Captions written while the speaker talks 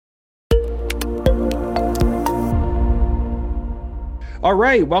All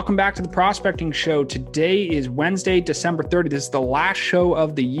right, welcome back to the Prospecting Show. Today is Wednesday, December 30th. This is the last show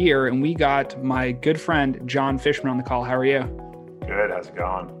of the year, and we got my good friend, John Fishman, on the call. How are you? Good. How's it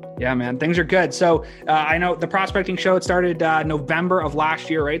going? Yeah, man, things are good. So I know the Prospecting Show, it started November of last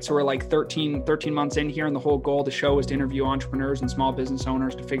year, right? So we're like 13 months in here, and the whole goal of the show is to interview entrepreneurs and small business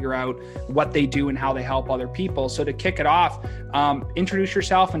owners to figure out what they do and how they help other people. So to kick it off, introduce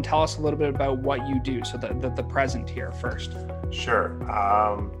yourself and tell us a little bit about what you do. So the present here first. Sure.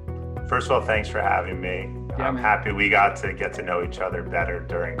 First of all, thanks for having me. Yeah, I'm happy we got to know each other better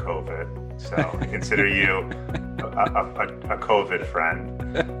during COVID. So I consider you a COVID friend.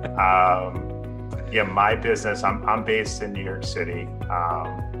 My business, I'm based in New York City.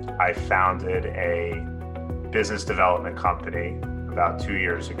 I founded a business development company about 2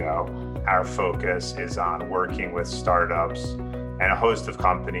 years ago. Our focus is on working with startups and a host of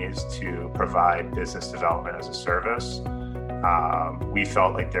companies to provide business development as a service. We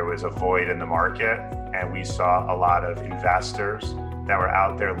felt like there was a void in the market, and we saw a lot of investors that were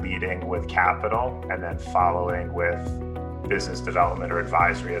out there leading with capital and then following with business development or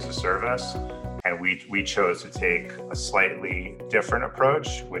advisory as a service. And we chose to take a slightly different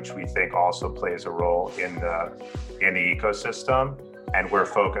approach, which we think also plays a role in the ecosystem. And we're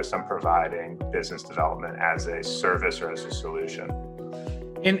focused on providing business development as a service or as a solution.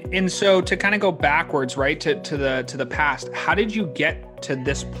 And so to kind of go backwards, right, to the past, how did you get to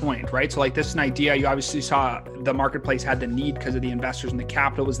this point, right? So like this is an idea, you obviously saw the marketplace had the need because of the investors and the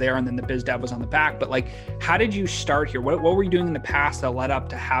capital was there, and then the biz dev was on the back. But like, how did you start here? What were you doing in the past that led up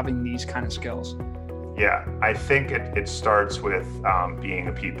to having these kind of skills? Yeah, I think it starts with being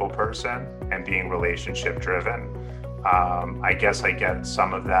a people person and being relationship driven. I guess I get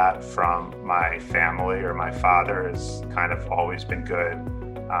some of that from my family, or my father has kind of always been good.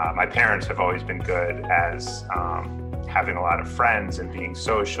 My parents have always been good as having a lot of friends and being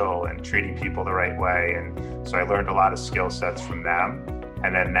social and treating people the right way. And so I learned a lot of skill sets from them.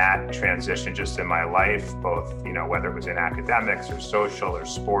 And then that transition just in my life, both, whether it was in academics or social or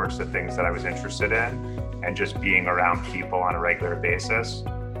sports, the things that I was interested in, and just being around people on a regular basis,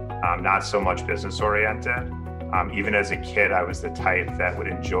 not so much business oriented. Even as a kid, I was the type that would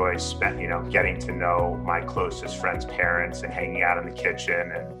enjoy getting to know my closest friends' parents and hanging out in the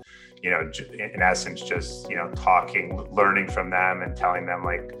kitchen and, in essence, just, talking, learning from them and telling them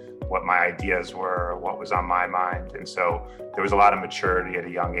like what my ideas were, what was on my mind. And so there was a lot of maturity at a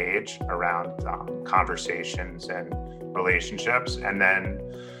young age around conversations and relationships. And then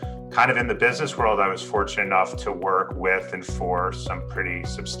kind of in the business world, I was fortunate enough to work with and for some pretty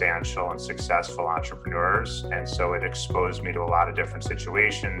substantial and successful entrepreneurs. And so it exposed me to a lot of different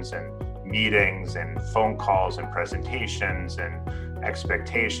situations and meetings and phone calls and presentations and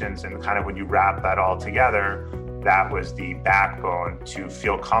expectations. And kind of when you wrap that all together, that was the backbone to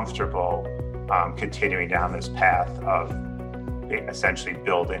feel comfortable continuing down this path of essentially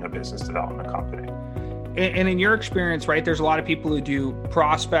building a business development company. And in your experience, right, there's a lot of people who do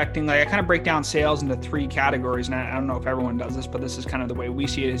prospecting. Like I kind of break down sales into three categories. And I don't know if everyone does this, but this is kind of the way we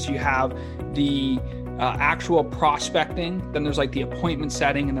see it is you have the actual prospecting, then there's like the appointment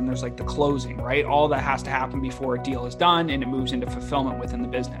setting, and then there's like the closing, right? All that has to happen before a deal is done and it moves into fulfillment within the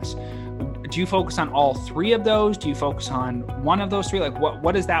business. Do you focus on all three of those? Do you focus on one of those three? Like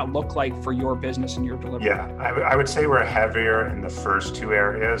what does that look like for your business and your delivery? Yeah, I would say we're heavier in the first two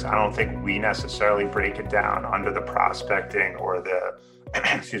areas. I don't think we necessarily break it down under the prospecting or the, the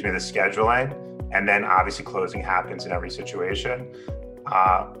scheduling. And then obviously closing happens in every situation.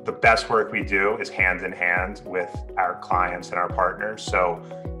 The best work we do is hand in hand with our clients and our partners. So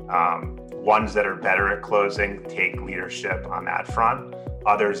ones that are better at closing take leadership on that front.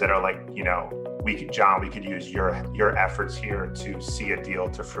 Others that are like, we could use your efforts here to see a deal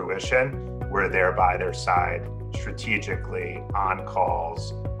to fruition. We're there by their side strategically, on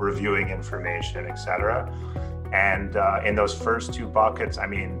calls, reviewing information, et cetera. And in those first two buckets,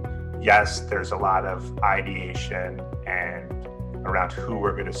 yes, there's a lot of ideation and around who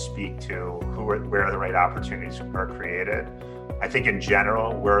we're going to speak to, where the right opportunities are created. I think in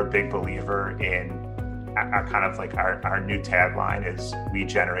general, we're a big believer in our kind of like our new tagline is we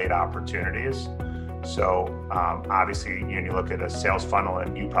generate opportunities. So obviously, you look at a sales funnel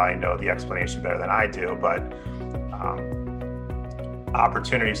and you probably know the explanation better than I do, but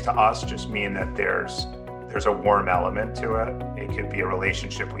opportunities to us just mean that there's a warm element to it. It could be a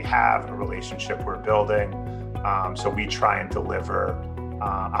relationship we have, a relationship we're building. So we try and deliver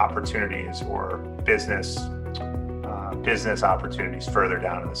opportunities or business opportunities further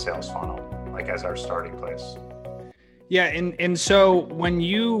down in the sales funnel, like as our starting place. Yeah, and so when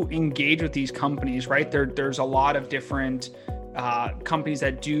you engage with these companies, right, there's a lot of different companies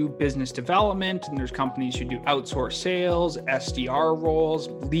that do business development, and there's companies who do outsourced sales, SDR roles,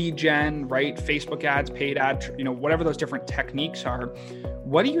 lead gen, right? Facebook ads, paid ads, whatever those different techniques are.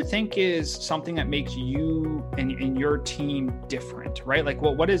 What do you think is something that makes you and your team different, right? Like,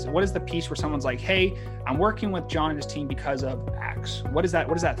 what is the piece where someone's like, hey, I'm working with John and his team because of X? What is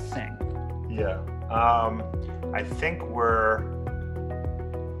that thing? Yeah. I think we're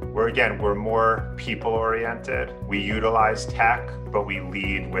more people oriented. We utilize tech, but we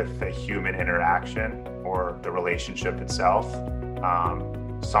lead with the human interaction or the relationship itself.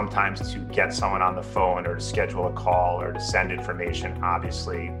 Sometimes to get someone on the phone or to schedule a call or to send information,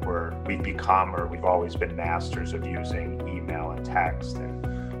 obviously we've always been masters of using email and text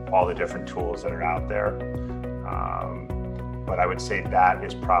and all the different tools that are out there. But I would say that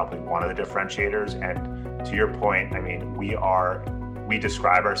is probably one of the differentiators. And to your point, I mean, we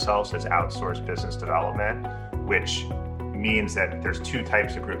describe ourselves as outsourced business development, which means that there's two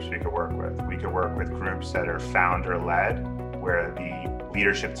types of groups we could work with. We could work with groups that are founder-led, where the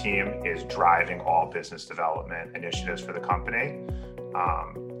leadership team is driving all business development initiatives for the company.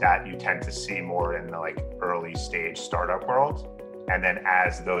 That you tend to see more in the early stage startup world. And then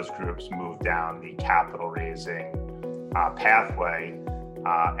as those groups move down the capital raising pathway,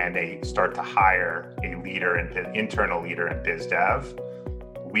 and they start to hire an internal leader in biz dev,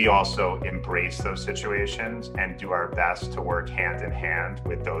 we also embrace those situations and do our best to work hand in hand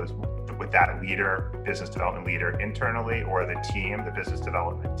with that business development leader internally, or the business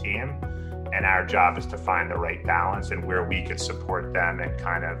development team. And our job is to find the right balance and where we could support them and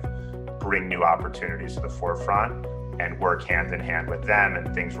kind of bring new opportunities to the forefront and work hand in hand with them,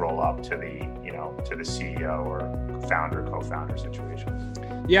 and things roll up to the CEO or founder, co-founder situations.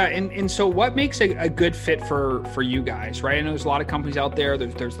 Yeah, and so what makes a good fit for you guys, right? I know there's a lot of companies out there.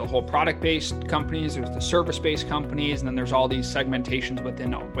 There's the whole product-based companies, there's the service-based companies, and then there's all these segmentations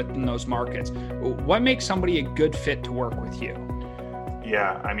within those markets. What makes somebody a good fit to work with you?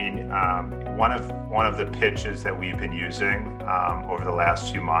 Yeah, I mean, one of the pitches that we've been using over the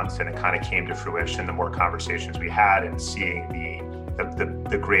last few months, and it kind of came to fruition the more conversations we had and seeing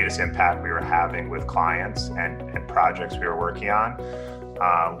the greatest impact we were having with clients and projects we were working on.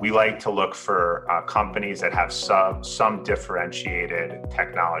 We like to look for companies that have some differentiated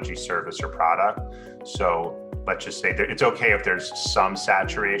technology, service, or product. So let's just say it's okay if there's some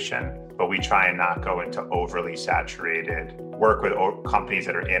saturation, but we try and not go into overly saturated, work with companies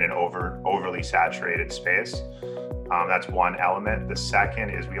that are in an overly saturated space. That's one element. The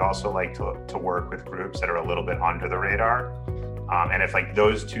second is we also like to work with groups that are a little bit under the radar. And if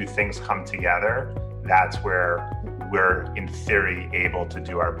those two things come together, that's where we're in theory able to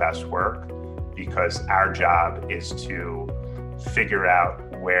do our best work, because our job is to figure out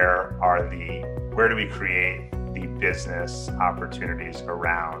where do we create the business opportunities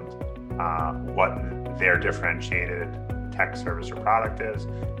around what their differentiated tech, service, or product is,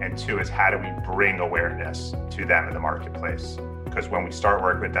 and two is how do we bring awareness to them in the marketplace? Because when we start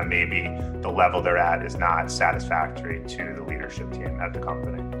working with them, maybe the level they're at is not satisfactory to the leadership team at the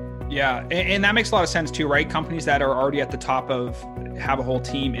company. Yeah, and that makes a lot of sense too, right? Companies that are already at the top have a whole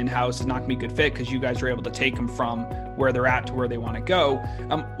team in-house is not gonna be a good fit, because you guys are able to take them from where they're at to where they want to go.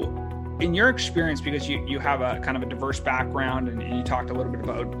 In your experience, because you have a kind of a diverse background and you talked a little bit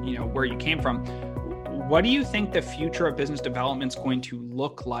about where you came from, what do you think the future of business development is going to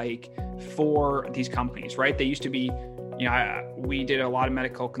look like for these companies, right? They used to be, we did a lot of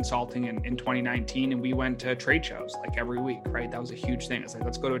medical consulting in 2019, and we went to trade shows every week, right? That was a huge thing. It's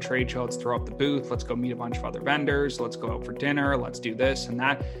let's go to a trade show, let's throw up the booth, let's go meet a bunch of other vendors, let's go out for dinner, let's do this and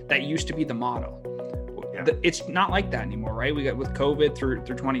that. That used to be the model. Yeah. It's not like that anymore, right? We got with COVID through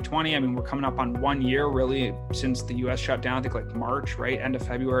 2020. I mean, we're coming up on 1 year really since the US shut down, I think March, right? End of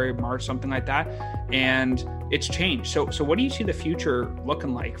February, March, something like that. And it's changed. So what do you see the future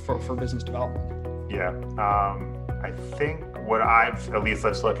looking like for business development? Yeah. I think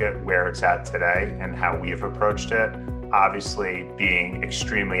let's look at where it's at today and how we've approached it. Obviously, being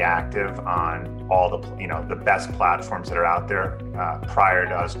extremely active on all the best platforms that are out there. Prior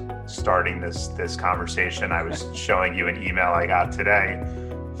to us starting this conversation, I was showing you an email I got today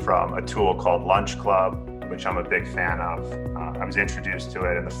from a tool called Lunchclub, which I'm a big fan of. I was introduced to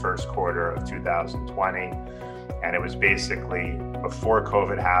it in the first quarter of 2020. And it was basically, before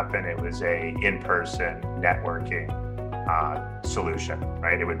COVID happened, it was a in-person networking solution,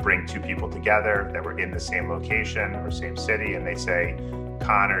 right? It would bring two people together that were in the same location or same city, and they say,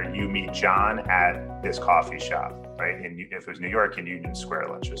 Connor, you meet John at this coffee shop, right? And if it was New York, in Union Square,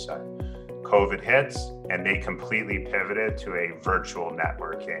 let's just say. COVID hits, and they completely pivoted to a virtual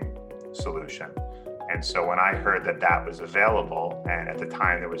networking solution. And so when I heard that that was available, and at the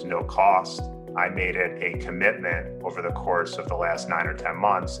time there was no cost, I made it a commitment over the course of the last 9 or 10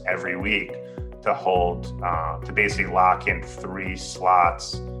 months every week to hold, to basically lock in 3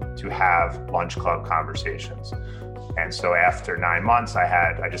 slots to have lunch club conversations. And so after 9 months,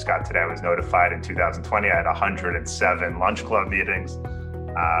 I just got today, I was notified in 2020, I had 107 lunch club meetings.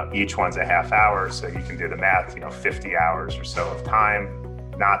 Each one's a half hour. So you can do the math, 50 hours or so of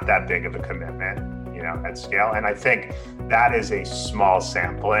time, not that big of a commitment, at scale. And I think that is a small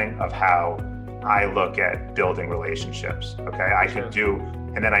sampling of how I look at building relationships. Okay. I could do,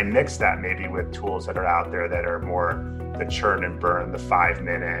 and then I mix that maybe with tools that are out there that are more the churn and burn, the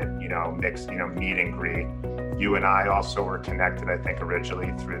 5-minute, mix, meet and greet. You and I also were connected, I think,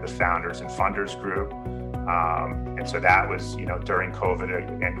 originally through the Founders and Funders group. And so that was, during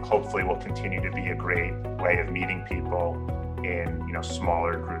COVID, and hopefully will continue to be a great way of meeting people in,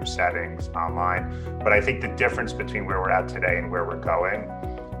 smaller group settings online. But I think the difference between where we're at today and where we're going,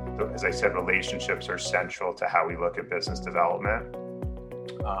 as I said, relationships are central to how we look at business development.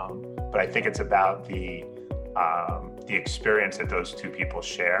 But I think it's about the experience that those two people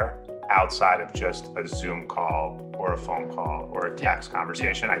share outside of just a Zoom call or a phone call or a text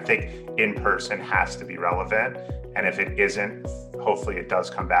conversation. I think in person has to be relevant. And if it isn't, hopefully it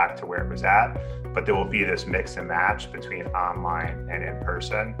does come back to where it was at. But there will be this mix and match between online and in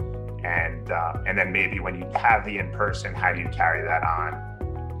person. And then maybe when you have the in person, how do you carry that on?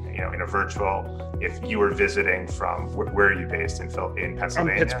 In a virtual, if you were visiting from, where are you based in Pennsylvania? From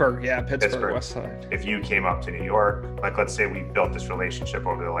Pittsburgh, Pittsburgh, West Side. If you came up to New York, like let's say we built this relationship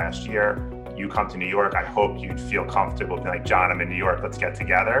over the last year, you come to New York, I hope you'd feel comfortable being like, John, I'm in New York, let's get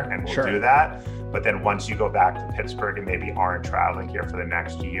together, and we'll do that. But then once you go back to Pittsburgh and maybe aren't traveling here for the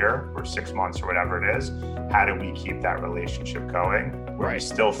next year or 6 months or whatever it is, how do we keep that relationship going where we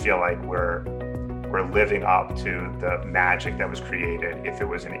still feel like we're living up to the magic that was created if it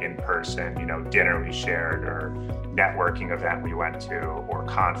was an in-person, dinner we shared or networking event we went to or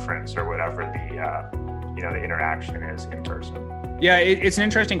conference or whatever the interaction is in person. Yeah, it's an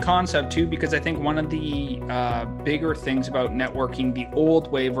interesting concept too, because I think one of the bigger things about networking the old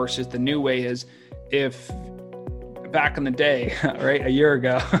way versus the new way is if back in the day, right, a year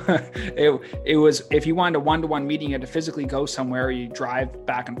ago, it was, if you wanted a one-to-one meeting, you had to physically go somewhere, you drive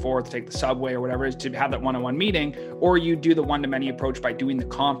back and forth, take the subway or whatever it is to have that one-on-one meeting, or you do the one-to-many approach by doing the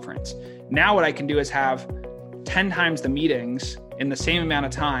conference. Now what I can do is have 10 times the meetings in the same amount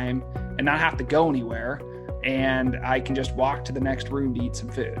of time and not have to go anywhere. And I can just walk to the next room to eat some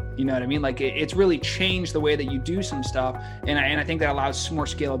food. You know what I mean? Like it's really changed the way that you do some stuff. And I think that allows more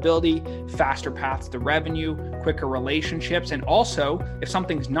scalability, faster paths to revenue, quicker relationships. And also if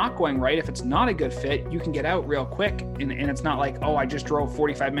something's not going right, if it's not a good fit, you can get out real quick. And it's not like, oh, I just drove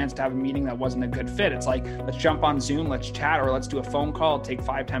 45 minutes to have a meeting that wasn't a good fit. It's like, let's jump on Zoom, let's chat, or let's do a phone call, take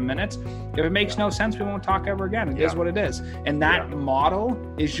 5-10 minutes. If it makes no sense, we won't talk ever again. It is what it is. And that model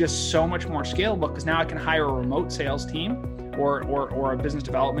is just so much more scalable because now I can hire a remote sales team or a business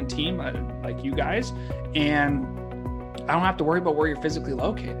development team like you guys, and I don't have to worry about where you're physically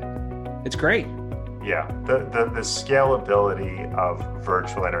located. It's great. Yeah, the scalability of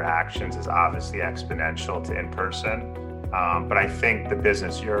virtual interactions is obviously exponential to in-person, but I think the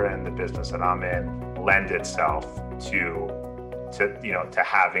business you're in, the business that I'm in, lend itself to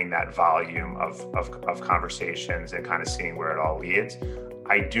having that volume of conversations and kind of seeing where it all leads.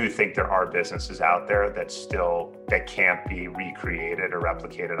 I do think there are businesses out there that can't be recreated or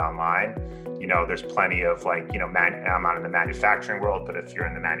replicated online. There's plenty of I'm not in the manufacturing world, but if you're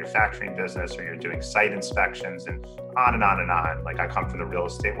in the manufacturing business or you're doing site inspections and on and on and on, like I come from the real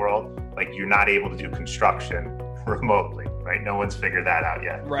estate world, like you're not able to do construction remotely, right? No one's figured that out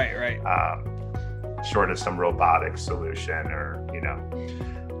yet. Right. Short of some robotic solution or,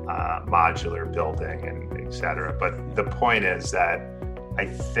 modular building and et cetera. But the point is that I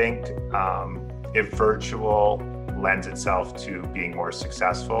think if virtual lends itself to being more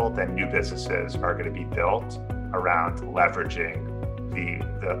successful, then new businesses are going to be built around leveraging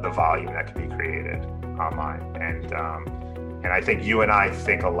the volume that can be created online. And I think you and I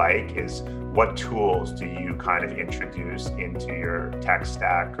think alike is what tools do you kind of introduce into your tech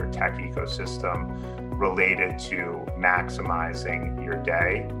stack or tech ecosystem related to maximizing your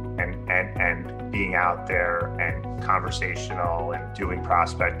day and being out there and conversational and doing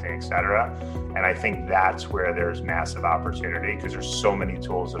prospecting, et cetera. And I think that's where there's massive opportunity because there's so many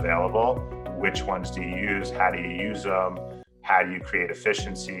tools available. Which ones do you use? How do you use them? How do you create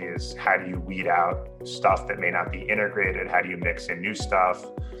efficiencies? How do you weed out stuff that may not be integrated? How do you mix in new stuff?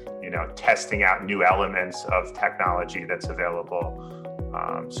 Testing out new elements of technology that's available.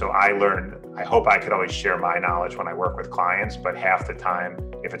 So I hope I could always share my knowledge when I work with clients, but half the time,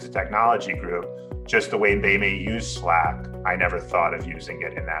 if it's a technology group, just the way they may use Slack, I never thought of using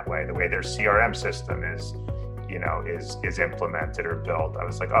it in that way. The way their CRM system is implemented or built, I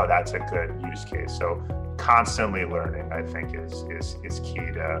was like, oh, that's a good use case. So constantly learning, I think, is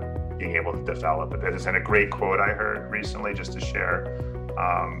key to being able to develop a business. And a great quote I heard recently, just to share,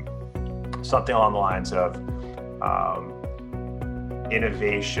 something along the lines of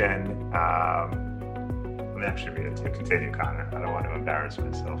innovation. Let me actually read it to continue, Connor. I don't want to embarrass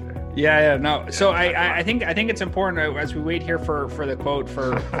myself here. Yeah, no. So I think it's important as we wait here for the quote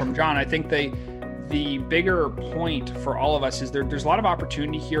from John. I think the bigger point for all of us is there's a lot of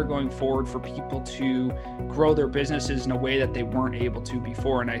opportunity here going forward for people to grow their businesses in a way that they weren't able to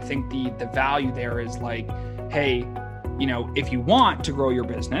before. And I think the value there is like, hey, if you want to grow your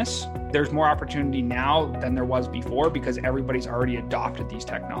business, there's more opportunity now than there was before because everybody's already adopted these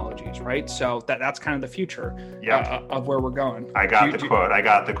technologies, right? So that's kind of the future of where we're going. I got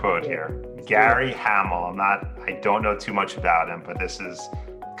the quote here. Gary Hamel, I don't know too much about him, but this is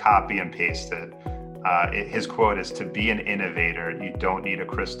copy and pasted. His quote is, to be an innovator, you don't need a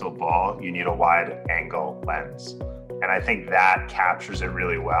crystal ball, you need a wide angle lens. And I think that captures it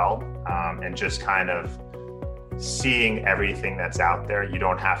really well. And just kind of seeing everything that's out there. You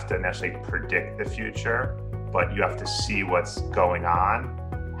don't have to necessarily predict the future, but you have to see what's going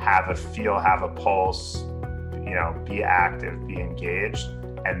on, have a feel, have a pulse, be active, be engaged,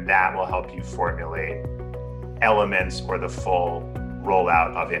 and that will help you formulate elements or the full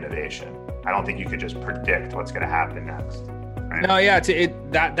rollout of innovation. I don't think you could just predict what's going to happen next. Right? No, yeah,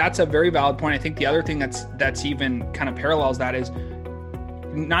 that's a very valid point. I think the other thing that's even kind of parallels that is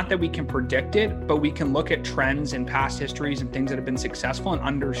not that we can predict it, but we can look at trends in past histories and things that have been successful and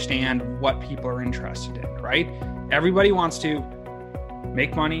understand what people are interested in, right? Everybody wants to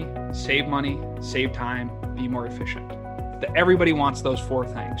make money, save time, be more efficient. Everybody wants those four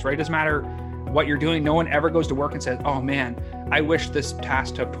things, right? It doesn't matter what you're doing. No one ever goes to work and says, oh man, I wish this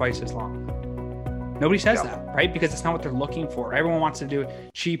task took twice as long. Nobody says that, right? Because it's not what they're looking for. Everyone wants to do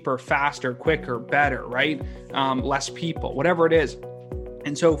it cheaper, faster, quicker, better, right? Less people, whatever it is.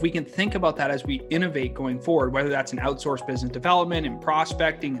 And so if we can think about that as we innovate going forward, whether that's in outsourced business development, in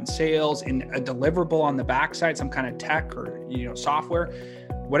prospecting, in sales, in a deliverable on the backside, some kind of tech or software,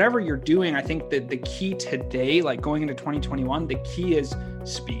 whatever you're doing, I think that the key today, like going into 2021, the key is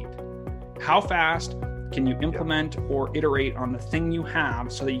speed. How fast can you implement or iterate on the thing you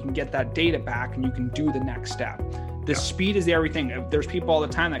have so that you can get that data back and you can do the next step? The speed is everything. There's people all the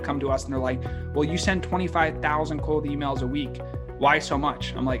time that come to us and they're like, well, you send 25,000 cold emails a week. Why so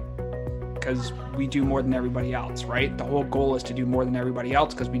much? I'm like, because we do more than everybody else, right? The whole goal is to do more than everybody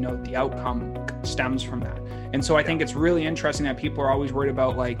else because we know that the outcome stems from that. And so I think it's really interesting that people are always worried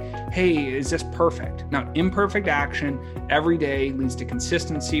about like, hey, is this perfect? Now, imperfect action every day leads to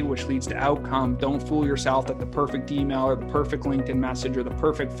consistency, which leads to outcome. Don't fool yourself that the perfect email or the perfect LinkedIn message or the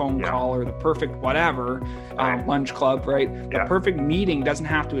perfect phone call or the perfect whatever, Lunchclub, right? The perfect meeting doesn't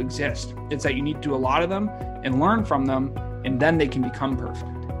have to exist. It's that you need to do a lot of them and learn from them, and then they can become perfect.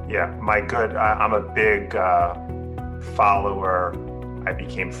 Yeah, I'm a big follower. I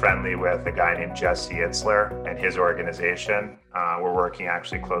became friendly with a guy named Jesse Itzler and his organization. We're working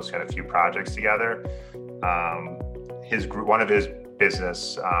actually closely on a few projects together. His group, one of his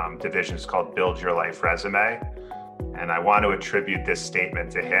business divisions is called Build Your Life Resume. And I want to attribute this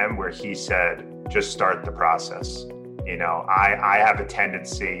statement to him where he said, just start the process. I have a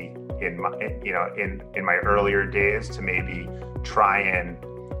tendency in my earlier days to maybe try and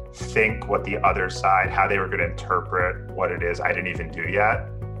think what the other side, how they were going to interpret what it is I didn't even do yet.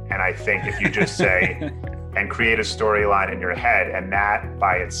 And I think if you just say and create a storyline in your head, and that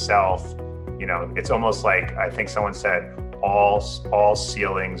by itself, it's almost like, I think someone said, all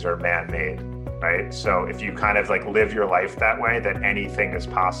ceilings are man-made, right? So if you kind of like live your life that way, that anything is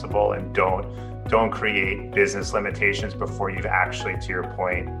possible, and don't create business limitations before you've actually, to your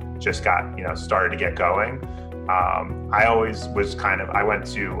point, just got, started to get going. I always was I went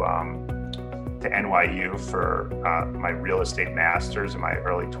to NYU for my real estate master's in my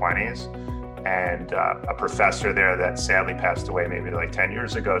early 20s. And a professor there that sadly passed away maybe like 10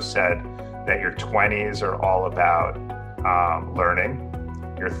 years ago said that your 20s are all about learning,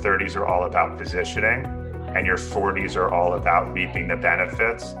 your 30s are all about positioning, and your 40s are all about reaping the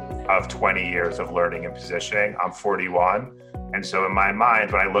benefits of 20 years of learning and positioning. I'm 41. And so in my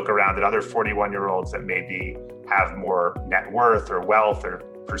mind, when I look around at other 41-year-olds that maybe have more net worth or wealth or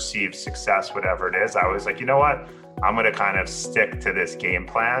perceived success, whatever it is, I was like, you know what? I'm going to kind of stick to this game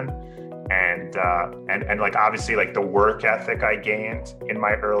plan And like obviously like the work ethic I gained in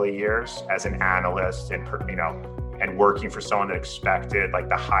my early years as an analyst and and working for someone that expected like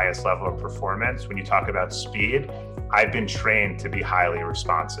the highest level of performance. When you talk about speed, I've been trained to be highly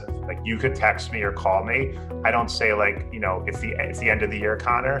responsive. Like you could text me or call me. I don't say like, it's the end of the year,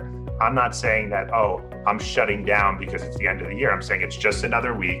 Connor. I'm not saying that, oh, I'm shutting down because it's the end of the year. I'm saying it's just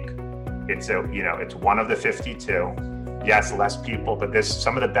another week. It's it's one of the 52. Yes, less people, but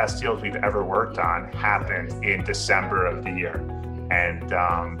some of the best deals we've ever worked on happened in December of the year. And,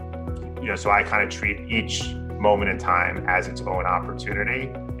 so I kind of treat each moment in time as its own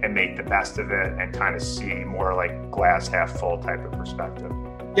opportunity and make the best of it and kind of see more like glass half full type of perspective.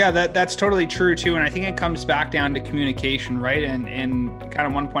 Yeah, that's totally true too. And I think it comes back down to communication, right? And kind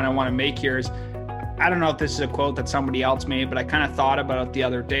of one point I want to make here is, I don't know if this is a quote that somebody else made, but I kind of thought about it the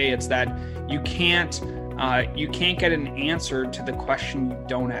other day. It's that you can't get an answer to the question you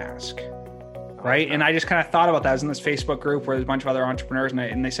don't ask, right? And I just kind of thought about that. I was in this Facebook group where there's a bunch of other entrepreneurs,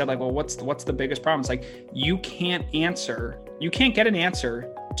 and they said like, well, what's the biggest problem? It's like, you can't get an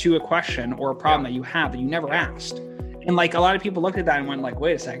answer to a question or a problem that you have that you never asked. And like a lot of people looked at that and went like,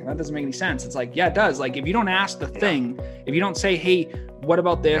 wait a second, that doesn't make any sense. It's like, yeah, it does. Like if you don't ask the thing, if you don't say, hey, what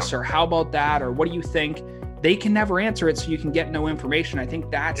about this or how about that or what do you think? They can never answer it, so you can get no information. I think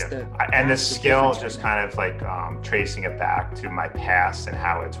that's the skill, just kind of like tracing it back to my past and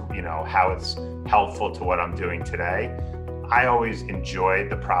how it's helpful to what I'm doing today. I always enjoyed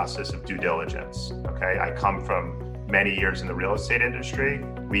the process of due diligence. Okay, I come from many years in the real estate industry.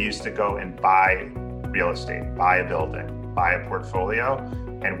 We used to go and buy real estate, buy a building, buy a portfolio,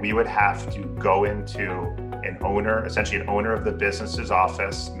 and we would have to go into essentially an owner of the business's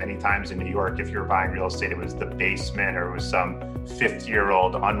office. Many times in New York, if you were buying real estate, it was the basement or it was some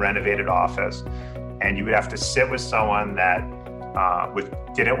 50-year-old unrenovated office. And you would have to sit with someone that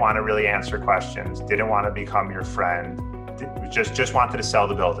didn't want to really answer questions, didn't want to become your friend, just wanted to sell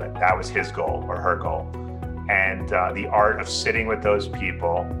the building. That was his goal or her goal. And the art of sitting with those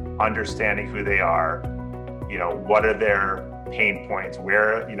people, understanding who they are, what are their pain points,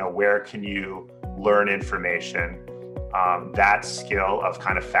 where can you learn information, that skill of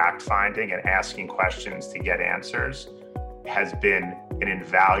kind of fact finding and asking questions to get answers has been an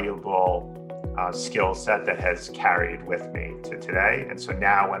invaluable skill set that has carried with me to today. And so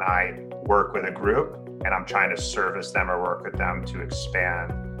now when I work with a group and I'm trying to service them or work with them to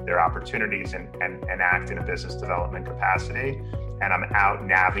expand their opportunities and act in a business development capacity, and I'm out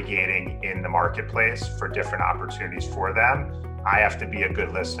navigating in the marketplace for different opportunities for them, I have to be a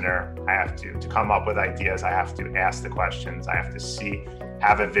good listener. I have to come up with ideas. I have to ask the questions. I have to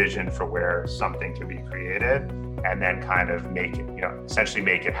have a vision for where something can be created, and then kind of make it, essentially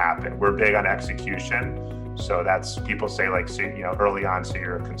make it happen. We're big on execution. So that's, people say like, so, early on, so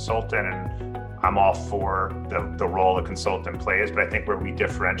you're a consultant, and I'm all for the role a consultant plays, but I think where we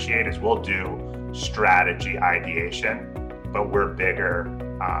differentiate is we'll do strategy ideation, but we're bigger.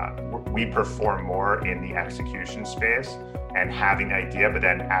 We perform more in the execution space and having the idea, but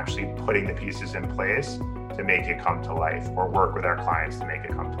then actually putting the pieces in place to make it come to life, or work with our clients to make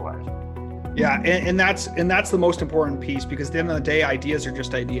it come to life. Yeah, and that's the most important piece, because at the end of the day, ideas are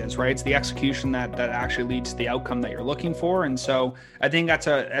just ideas, right? It's the execution that actually leads to the outcome that you're looking for. And so I think that's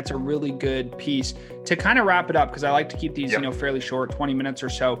a really good piece to kind of wrap it up, because I like to keep these fairly short, 20 minutes or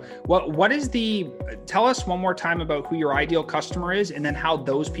so. Tell us one more time about who your ideal customer is, and then how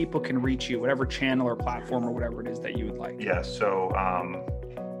those people can reach you, whatever channel or platform or whatever it is that you would like. Yeah, so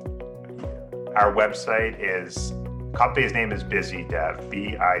our website company's name is Bizydev,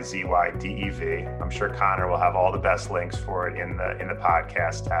 Bizydev. I'm sure Connor will have all the best links for it in the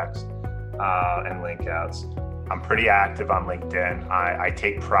podcast text and link outs. I'm pretty active on LinkedIn. I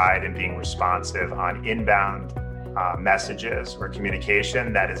take pride in being responsive on inbound messages or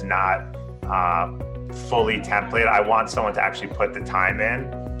communication that is not fully template. I want someone to actually put the time in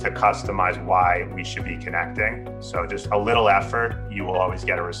to customize why we should be connecting. So just a little effort, you will always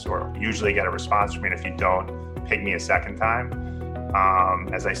usually get a response from me. And if you don't, pick me a second time.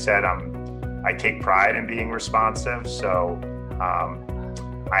 As I said, I take pride in being responsive. So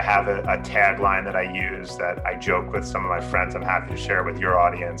I have a tagline that I use that I joke with some of my friends. I'm happy to share with your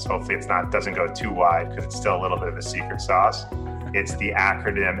audience. Hopefully doesn't go too wide, because it's still a little bit of a secret sauce. It's the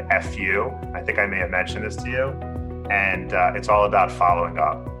acronym FU. I think I may have mentioned this to you. And it's all about following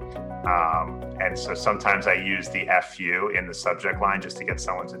up. And so sometimes I use the FU in the subject line just to get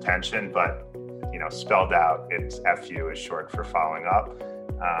someone's attention, but spelled out, it's FU is short for following up.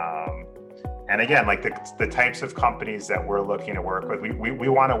 And again, like the types of companies that we're looking to work with, we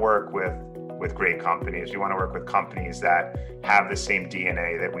want to work with great companies. We want to work with companies that have the same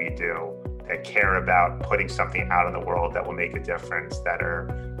DNA that we do. that care about putting something out in the world that will make a difference, that are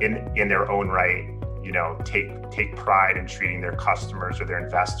in their own right, you know, take pride in treating their customers or their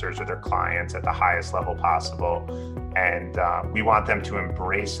investors or their clients at the highest level possible. And we want them to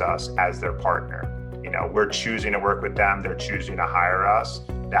embrace us as their partner. You know, we're choosing to work with them, they're choosing to hire us.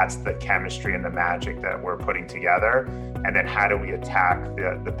 That's the chemistry and the magic that we're putting together. And then how do we attack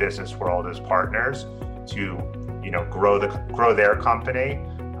the business world as partners to, you know, grow their company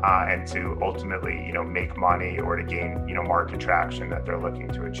and to ultimately, you know, make money or to gain, you know, market traction that they're looking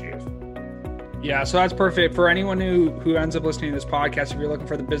to achieve. Yeah, so that's perfect for anyone who ends up listening to this podcast. If you're looking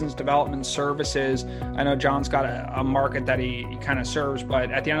for the business development services, I know John's got a market that he kind of serves,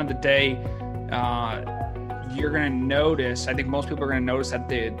 but at the end of the day, you're going to notice, I think most people are going to notice that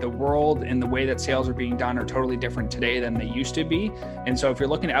the world and the way that sales are being done are totally different today than they used to be. And so if you're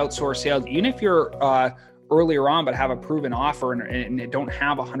looking to outsource sales, even if you're earlier on, but have a proven offer and don't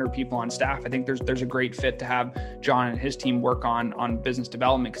have 100 people on staff, I think there's a great fit to have John and his team work on business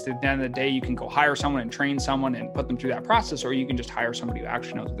development, because at the end of the day, you can go hire someone and train someone and put them through that process, or you can just hire somebody who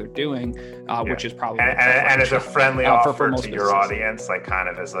actually knows what they're doing, which is probably and as a friendly offer for to your businesses. Audience, like kind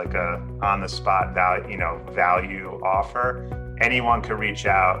of as like a on the spot value offer. Anyone can reach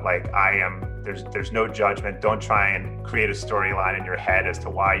out. Like there's no judgment. Don't try and create a storyline in your head as to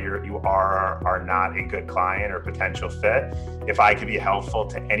why you are not a good client or potential fit. If I could be helpful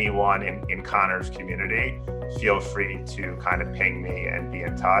to anyone in Connor's community, feel free to kind of ping me and be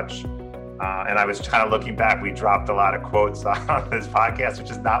in touch. And I was kind of looking back, we dropped a lot of quotes on this podcast, which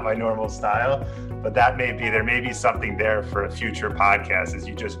is not my normal style, but there may be something there for a future podcast, is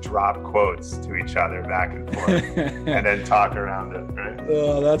you just drop quotes to each other back and forth and then talk around it, right?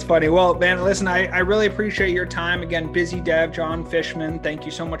 Oh, that's funny. Well, man, listen, I really appreciate your time. Again, Bizydev, John Fishman, thank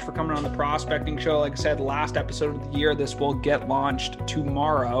you so much for coming on the Prospecting Show. Like I said, last episode of the year, this will get launched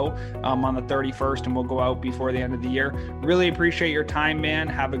tomorrow on the 31st, and we'll go out before the end of the year. Really appreciate your time, man.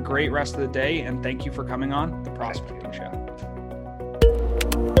 Have a great rest of the day, and thank you for coming on the Prospecting Show.